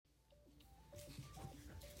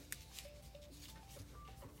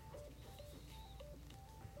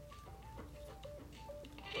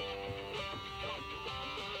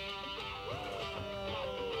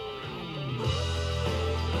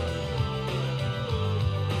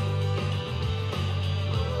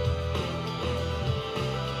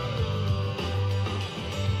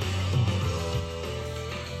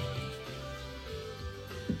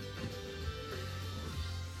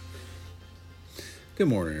Good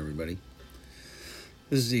morning, everybody.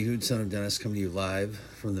 This is Ehud, son of Dennis, coming to you live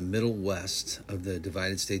from the Middle West of the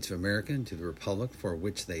divided states of America and to the republic for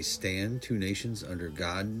which they stand, two nations under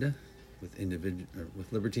God, with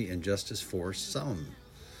liberty and justice for some.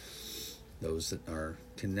 Those that are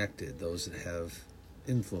connected, those that have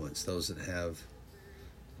influence, those that have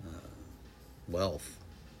wealth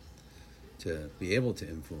to be able to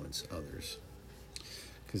influence others.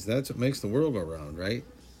 Because that's what makes the world go round, right?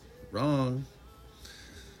 Wrong.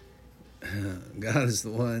 God is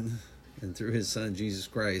the one, and through his son, Jesus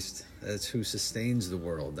Christ, that's who sustains the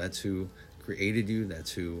world. That's who created you.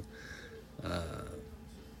 That's who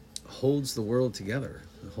holds the world together,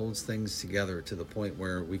 holds things together to the point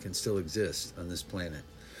where we can still exist on this planet.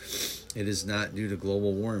 It is not due to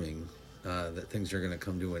global warming that things are going to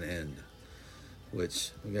come to an end,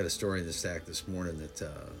 which we got a story in the stack this morning that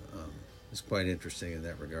is quite interesting in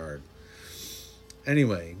that regard.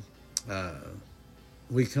 Anyway,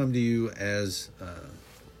 we come to you as,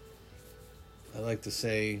 I like to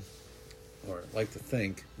say, or like to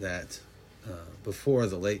think that before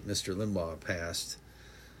the late Mr. Limbaugh passed,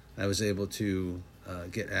 I was able to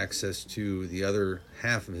get access to the other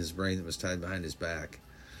half of his brain that was tied behind his back,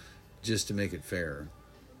 just to make it fair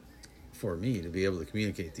for me to be able to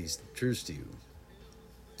communicate these truths to you.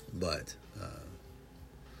 But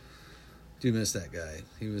do miss that guy.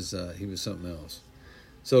 He was something else.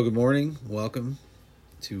 So good morning, welcome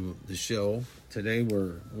to the show. Today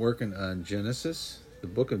we're working on Genesis, the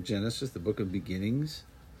book of Genesis, the book of beginnings.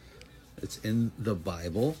 It's in the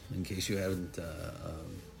Bible, in case you haven't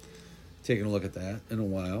taken a look at that in a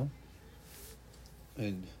while.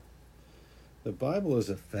 And the Bible is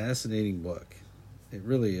a fascinating book. It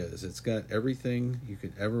really is. It's got everything you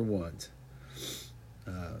could ever want.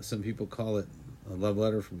 Some people call it a love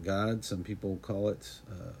letter from God. Some people call it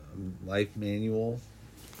a life manual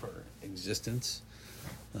for existence.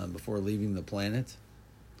 Before leaving the planet,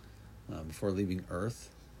 before leaving Earth.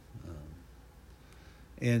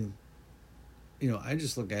 And, I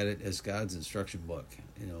just look at it as God's instruction book.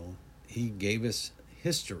 He gave us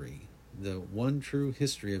history, the one true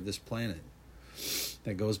history of this planet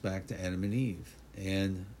that goes back to Adam and Eve.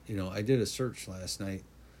 And, I did a search last night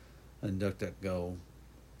on DuckDuckGo.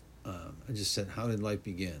 I just said, how did life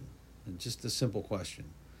begin? And just a simple question.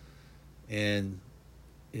 And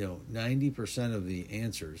 90% of the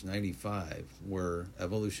answers, 95, were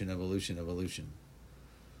evolution.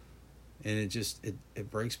 And it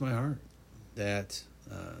breaks my heart that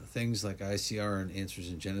things like ICR and Answers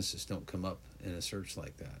in Genesis don't come up in a search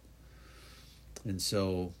like that. And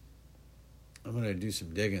so I'm going to do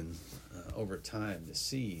some digging over time to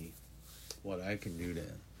see what I can do to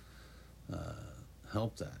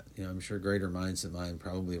help that. I'm sure greater minds than mine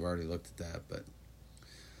probably have already looked at that, but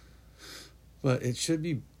it should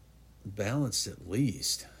be balanced at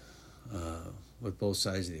least with both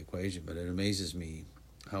sides of the equation. But it amazes me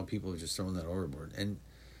how people have just thrown that overboard. And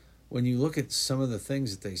when you look at some of the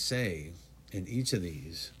things that they say in each of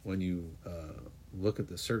these, when you look at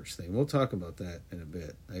the search thing, we'll talk about that in a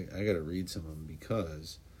bit. I got to read some of them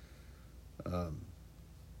because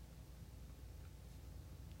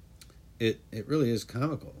it really is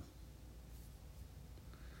comical.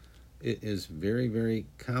 It is very, very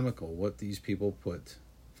comical what these people put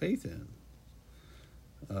faith in.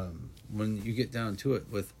 When you get down to it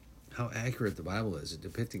with how accurate the Bible is at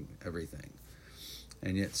depicting everything.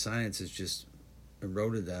 And yet science has just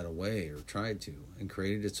eroded that away or tried to and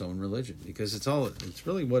created its own religion because it's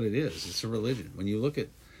really what it is. It's a religion. When you look at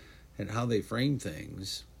how they frame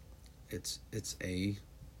things, it's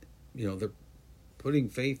they're putting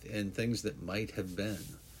faith in things that might have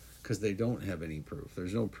been because they don't have any proof.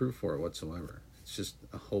 There's no proof for it whatsoever. It's just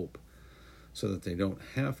a hope so that they don't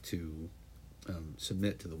have to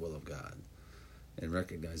submit to the will of God and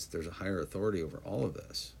recognize that there's a higher authority over all of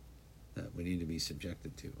this that we need to be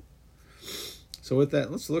subjected to. So with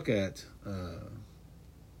that, let's look at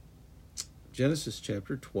Genesis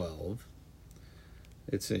chapter 12.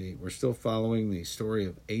 We're still following the story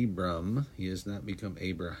of Abram. He has not become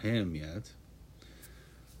Abraham yet.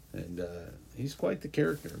 And he's quite the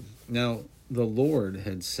character. Now, the Lord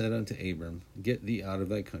had said unto Abram, get thee out of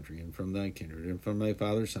thy country, and from thy kindred, and from thy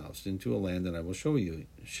father's house, into a land that I will show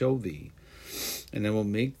thee. And I will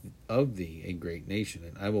make of thee a great nation,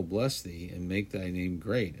 and I will bless thee, and make thy name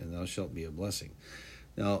great, and thou shalt be a blessing.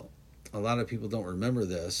 Now, a lot of people don't remember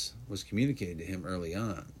this was communicated to him early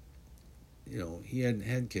on. He hadn't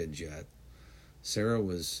had kids yet. Sarah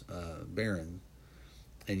was barren.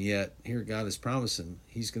 And yet, here God is promising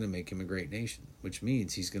he's going to make him a great nation, which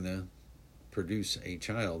means he's going to produce a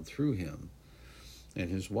child through him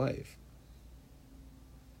and his wife.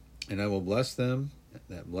 And I will bless them,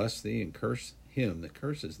 that bless thee, and curse him that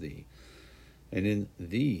curses thee. And in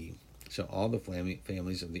thee shall all the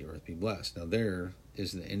families of the earth be blessed. Now there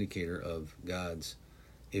is the indicator of God's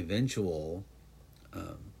eventual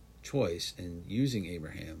choice in using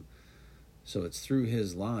Abraham. So it's through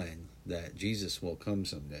his line that Jesus will come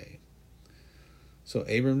someday. So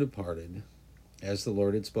Abram departed as the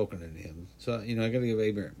Lord had spoken unto him. So, I got to give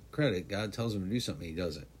Abraham credit. God tells him to do something, he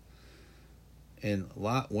does it. And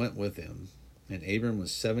Lot went with him. And Abram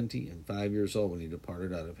was 75 years old when he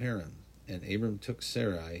departed out of Haran. And Abram took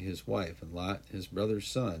Sarai his wife, and Lot his brother's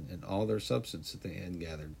son, and all their substance that they had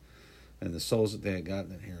gathered, and the souls that they had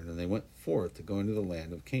gotten at Haran. And they went forth to go into the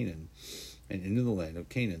land of Canaan. And into the land of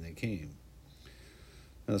Canaan they came.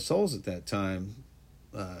 Now the souls at that time,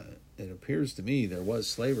 it appears to me there was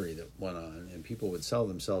slavery that went on, and people would sell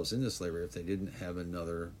themselves into slavery if they didn't have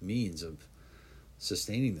another means of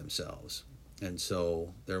sustaining themselves. And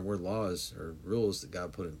so there were laws or rules that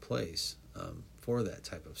God put in place for that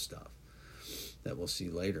type of stuff that we'll see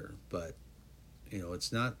later. But,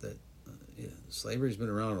 it's not that slavery's been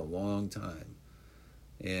around a long time.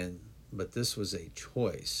 But this was a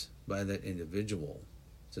choice by that individual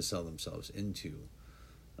to sell themselves into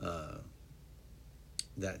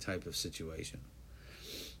that type of situation.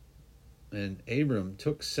 And Abram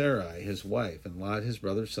took Sarai his wife, and Lot his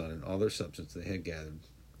brother's son, and all their substance they had gathered,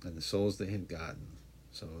 and the souls they had gotten.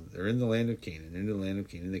 So they're in the land of Canaan. Into the land of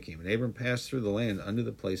Canaan they came. And Abram passed through the land unto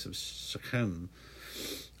the place of Shechem,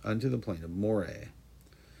 unto the plain of Moreh.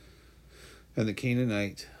 And the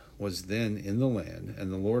Canaanite was then in the land,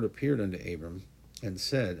 and the Lord appeared unto Abram, and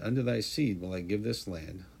said, Unto thy seed will I give this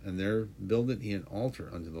land. And there builded he an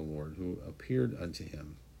altar unto the Lord, who appeared unto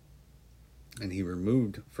him. And he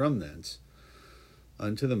removed from thence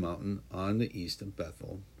unto the mountain on the east of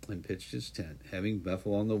Bethel, and pitched his tent, having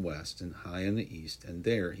Bethel on the west, and Hai on the east. And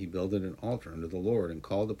there he builded an altar unto the Lord, and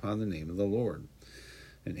called upon the name of the Lord.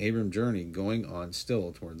 And Abram journeyed, going on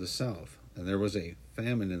still toward the south. And there was a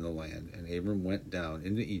famine in the land, and Abram went down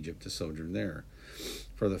into Egypt to sojourn there.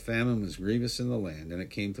 For the famine was grievous in the land. And it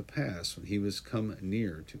came to pass, when he was come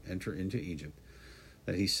near to enter into Egypt,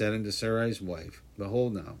 that he said unto Sarai's wife,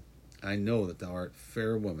 Behold now, I know that thou art a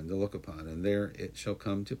fair woman to look upon, and there it shall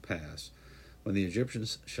come to pass, when the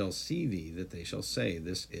Egyptians shall see thee, that they shall say,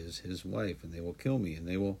 This is his wife, and they will kill me, and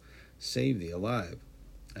they will save thee alive.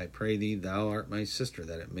 I pray thee, thou art my sister,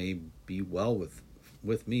 that it may be well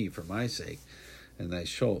with me for my sake, and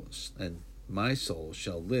my soul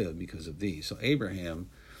shall live because of thee. So Abraham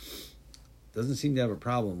doesn't seem to have a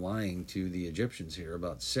problem lying to the Egyptians here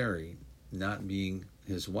about Sarai not being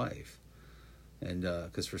his wife. And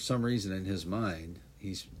because for some reason in his mind,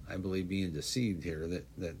 he's, I believe, being deceived here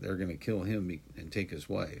that they're going to kill him and take his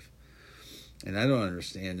wife. And I don't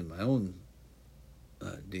understand in my own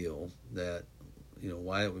deal that,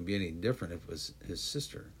 why it would be any different if it was his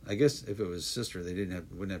sister. I guess if it was his sister, they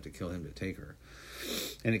wouldn't have to kill him to take her.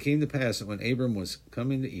 And it came to pass that when Abram was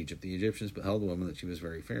come into Egypt, the Egyptians beheld the woman that she was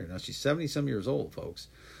very fair. Now she's 70-some years old, folks.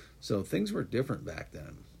 So things were different back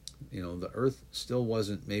then. The earth still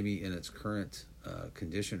wasn't maybe in its current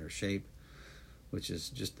condition or shape, which is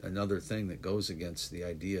just another thing that goes against the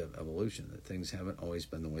idea of evolution, that things haven't always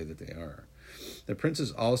been the way that they are. The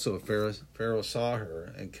princes also of Pharaoh saw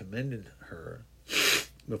her and commended her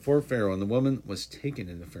before Pharaoh, and the woman was taken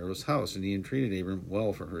into Pharaoh's house, and he entreated Abram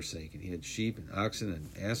well for her sake. And he had sheep and oxen and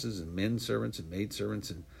asses and men servants and maid servants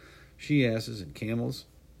and she asses and camels.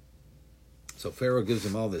 So Pharaoh gives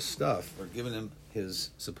him all this stuff for giving him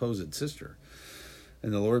his supposed sister.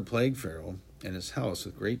 And the Lord plagued Pharaoh and his house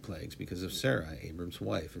with great plagues because of Sarai, Abram's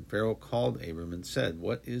wife. And Pharaoh called Abram and said,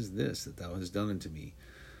 What is this that thou hast done unto me?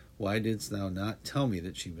 Why didst thou not tell me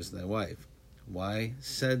that she was thy wife? Why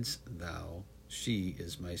saidst thou, She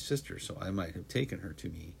is my sister, so I might have taken her to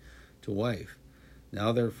me to wife?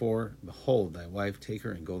 Now therefore, behold, thy wife, take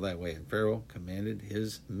her and go thy way. And Pharaoh commanded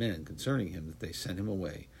his men concerning him that they sent him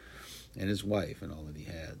away, and his wife and all that he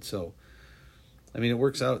had. So, it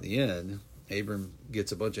works out at the end. Abram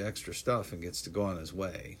gets a bunch of extra stuff and gets to go on his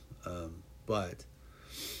way. But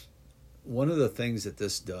one of the things that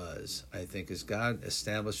this does, I think, is God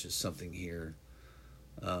establishes something here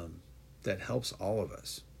that helps all of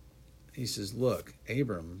us. He says, look,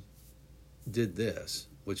 Abram did this,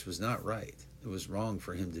 which was not right. It was wrong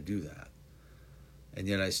for him to do that. And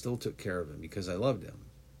yet I still took care of him because I loved him.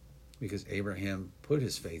 Because Abraham put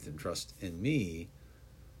his faith and trust in me,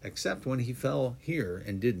 except when he fell here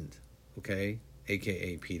and didn't. Okay?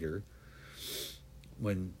 A.K.A. Peter.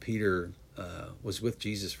 When Peter was with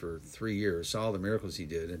Jesus for 3 years, saw all the miracles he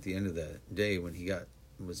did, at the end of the day when he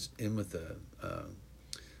was in with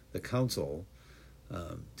the council,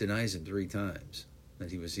 denies him 3 times.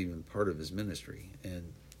 that he was even part of his ministry.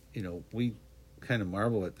 And, we kind of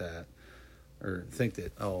marvel at that, or think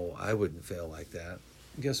that, oh, I wouldn't fail like that.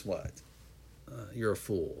 Guess what? You're a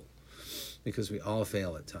fool, because we all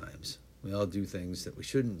fail at times. We all do things that we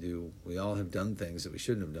shouldn't do. We all have done things that we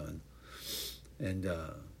shouldn't have done. And,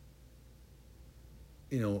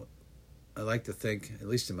 I like to think, at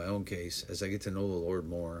least in my own case, as I get to know the Lord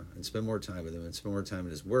more and spend more time with him and spend more time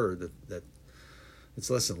in his word, that it's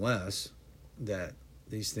less and less that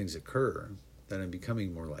these things occur, that I'm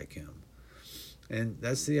becoming more like him. And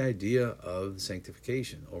that's the idea of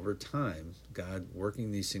sanctification. Over time, God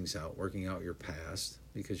working these things out, working out your past,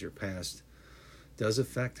 because your past does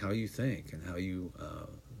affect how you think and how you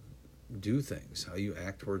do things, how you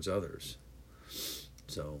act towards others.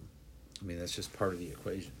 So, that's just part of the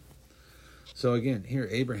equation. So again, here,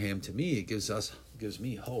 Abraham, to me, it gives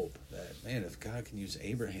me hope that, man, if God can use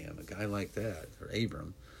Abraham, a guy like that, or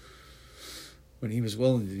Abram, when he was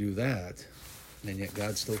willing to do that, and yet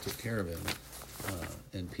God still took care of him,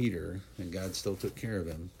 and Peter, and God still took care of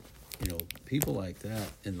him, people like that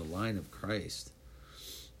in the line of Christ,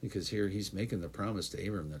 because here he's making the promise to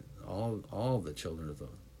Abram that all the children of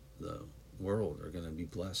the world are going to be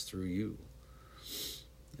blessed through you.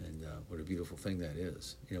 And what a beautiful thing that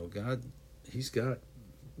is. God, he's got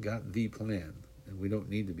the plan, and we don't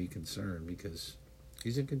need to be concerned because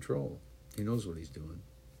he's in control. He knows what he's doing.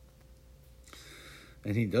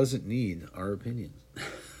 And he doesn't need our opinion.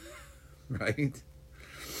 Right?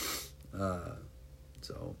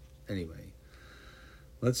 So, anyway,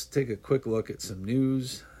 let's take a quick look at some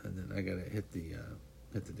news, and then I got to hit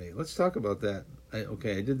the day. Let's talk about that. I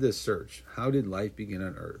did this search. How did life begin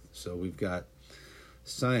on Earth? So we've got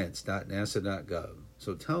science.nasa.gov.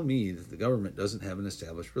 So tell me that the government doesn't have an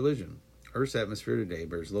established religion. Earth's atmosphere today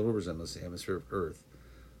bears little resemblance to the atmosphere of Earth,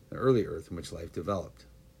 the early Earth in which life developed.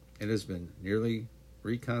 It has been nearly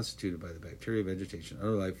reconstituted by the bacteria, vegetation, and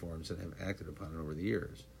other life forms that have acted upon it over the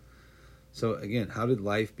years. So again, how did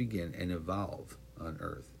life begin and evolve on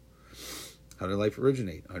Earth? How did life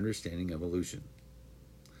originate? Understanding evolution.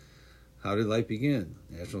 How did life begin?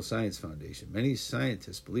 National Science Foundation. Many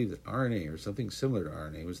scientists believe that RNA, or something similar to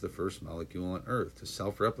RNA, was the first molecule on Earth to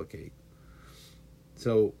self-replicate.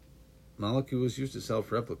 So, molecules used to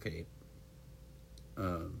self-replicate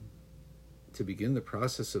to begin the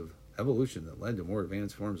process of evolution that led to more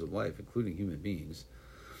advanced forms of life, including human beings.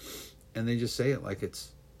 And they just say it like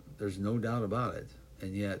there's no doubt about it.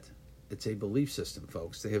 And yet, it's a belief system,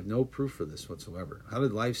 folks. They have no proof for this whatsoever. How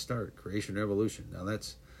did life start? Creation or evolution? Now,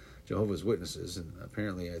 that's Jehovah's Witnesses, and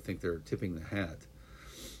apparently I think they're tipping the hat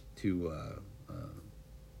to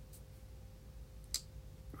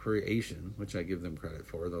creation, which I give them credit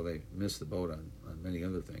for, though they missed the boat on many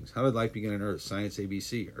other things. How did life begin on Earth? Science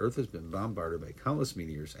ABC. Earth has been bombarded by countless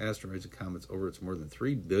meteors, asteroids, and comets over its more than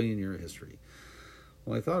 3 billion year history.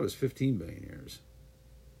 Well, I thought it was 15 billion years,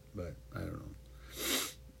 but I don't know.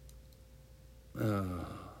 Oh,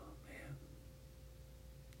 man.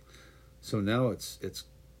 So now it's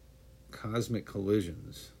cosmic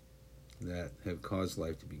collisions that have caused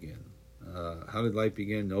life to begin. How did life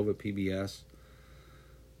begin? Nova PBS.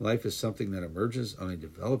 Life is something that emerges on a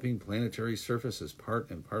developing planetary surface as part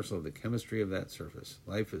and parcel of the chemistry of that surface.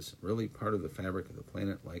 Life is really part of the fabric of the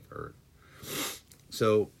planet like Earth.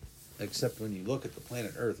 So, except when you look at the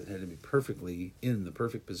planet Earth, it had to be perfectly in the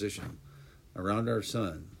perfect position around our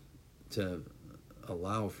sun to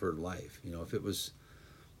allow for life. If it was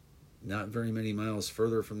not very many miles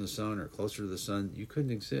further from the sun or closer to the sun, you couldn't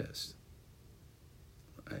exist.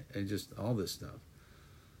 I just, all this stuff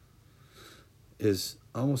is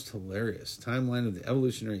almost hilarious. Timeline of the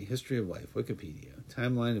evolutionary history of life, Wikipedia.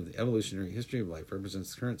 Timeline of the evolutionary history of life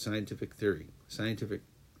represents current scientific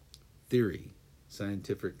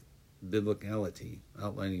biblicality,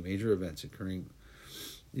 outlining major events occurring.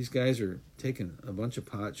 These guys are taking a bunch of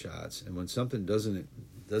pot shots, and when something doesn't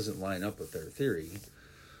line up with their theory,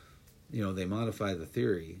 they modify the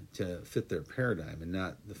theory to fit their paradigm and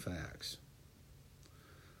not the facts.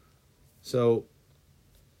 So,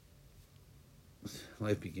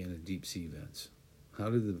 life began in deep sea vents. How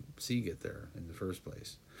did the sea get there in the first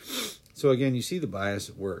place? So again, you see the bias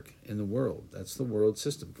at work in the world. That's the world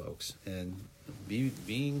system, folks. And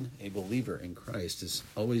being a believer in Christ is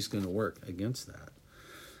always going to work against that.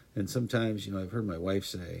 And sometimes, I've heard my wife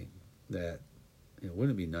say that,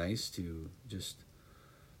 wouldn't it be nice to just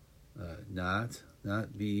not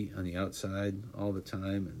be on the outside all the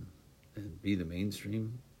time and be the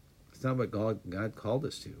mainstream? It's not what God called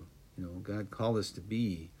us to. God called us to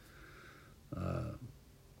be,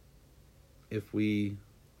 if we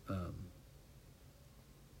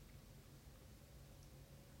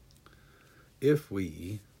if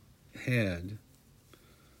we had,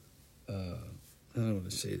 I don't want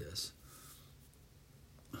to say this,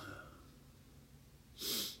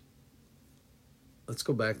 let's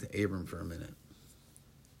go back to Abram for a minute.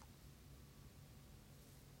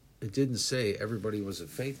 It didn't say everybody was of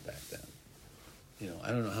faith back then. You know,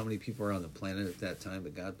 I don't know how many people were on the planet at that time,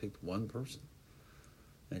 but God picked one person.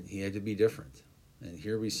 And he had to be different. And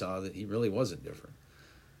here we saw that he really wasn't different.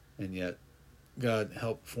 And yet, God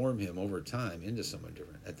helped form him over time into someone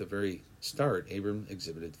different. At the very start, Abram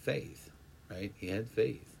exhibited faith, right? He had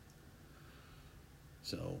faith.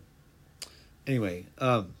 So, anyway,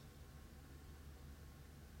 I'm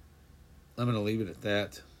going to leave it at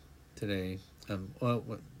that today.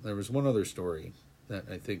 There was one other story that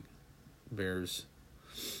I think bears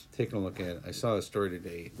taking a look at. I saw a story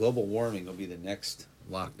today. Global warming will be the next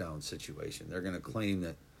lockdown situation. They're going to claim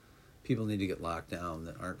that people need to get locked down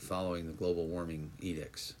that aren't following the global warming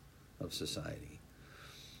edicts of society.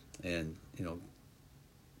 And, you know,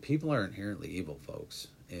 people are inherently evil, folks,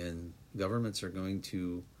 and governments are going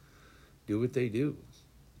to do what they do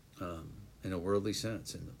in a worldly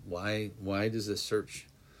sense. And why does this search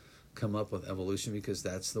come up with evolution? Because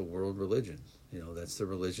that's the world religion. You know, that's the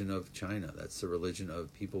religion of China. That's the religion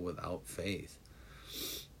of people without faith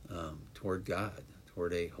toward God,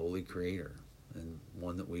 toward a holy creator, and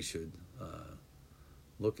one that we should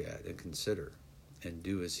look at and consider and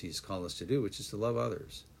do as he's called us to do, which is to love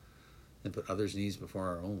others and put others' needs before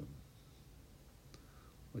our own,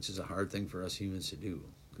 which is a hard thing for us humans to do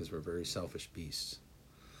because we're very selfish beasts.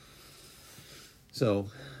 So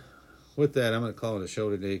with that, I'm going to call it a show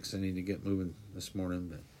today because I need to get moving this morning.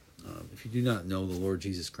 But if you do not know the Lord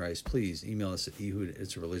Jesus Christ, please email us at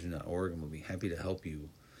ehud@itsareligion.org, and we'll be happy to help you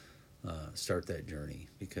start that journey,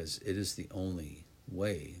 because it is the only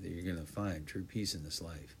way that you're going to find true peace in this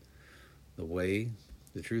life. The way,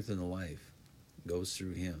 the truth, and the life goes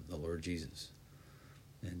through him, the Lord Jesus.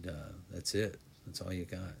 And that's it. That's all you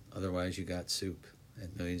got. Otherwise, you got soup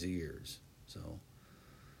and millions of years. So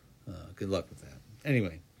good luck with that.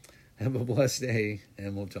 Anyway, have a blessed day,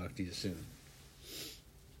 and we'll talk to you soon.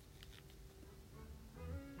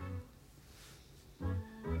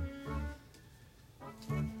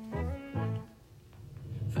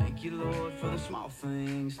 Thank you, Lord, for the small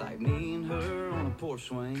things, like me and her on a porch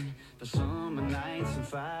swing, for summer nights and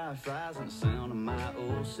fireflies and the sound of my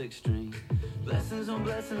old six string. Blessings on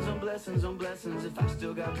blessings on blessings on blessings. If I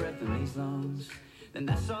still got breath in these lungs, then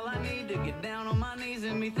that's all I need to get down on my knees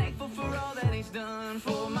and be thankful for all that he's done.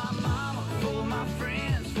 For my mama, for my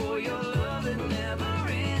friends,